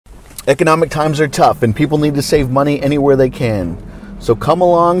Economic times are tough and people need to save money anywhere they can. So come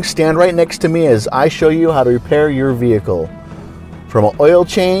along, stand right next to me as I show you how to repair your vehicle. From an oil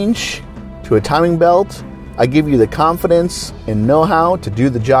change to a timing belt, I give you the confidence and know-how to do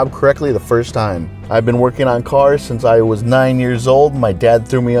the job correctly the first time. I've been working on cars since I was 9 years old. My dad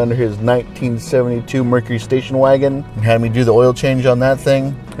threw me under his 1972 Mercury station wagon and had me do the oil change on that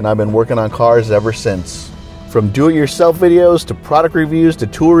thing, and I've been working on cars ever since. From do-it-yourself videos to product reviews to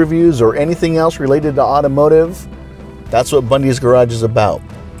tool reviews or anything else related to automotive, that's what Bundys Garage is about.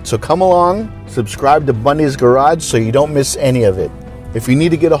 So come along, subscribe to Bundys Garage so you don't miss any of it. If you need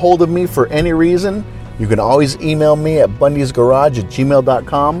to get a hold of me for any reason, you can always email me at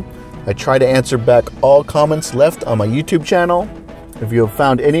bundysgarage@gmail.com. I try to answer back all comments left on my YouTube channel. If you have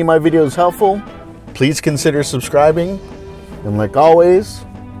found any of my videos helpful, please consider subscribing. And like always,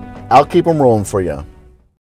 I'll keep them rolling for you.